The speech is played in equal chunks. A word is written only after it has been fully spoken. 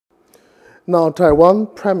Now, Taiwan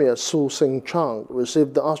Premier Su Tseng-chang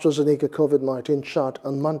received the AstraZeneca COVID-19 shot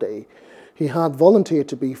on Monday. He had volunteered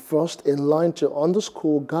to be first in line to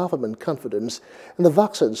underscore government confidence in the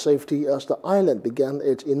vaccine safety as the island began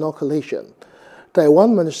its inoculation.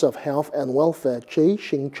 Taiwan Minister of Health and Welfare Choi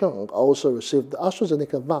Shing-chung also received the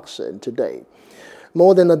AstraZeneca vaccine today.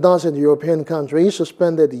 More than a dozen European countries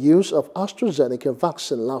suspended the use of AstraZeneca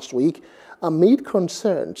vaccine last week amid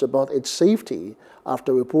concerns about its safety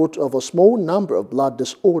after reports of a small number of blood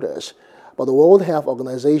disorders. But the World Health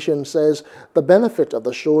Organization says the benefit of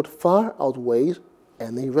the shot far outweighs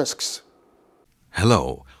any risks.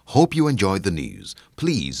 Hello, hope you enjoyed the news.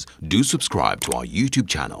 Please do subscribe to our YouTube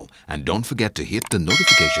channel and don't forget to hit the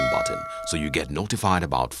notification button so you get notified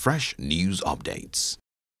about fresh news updates.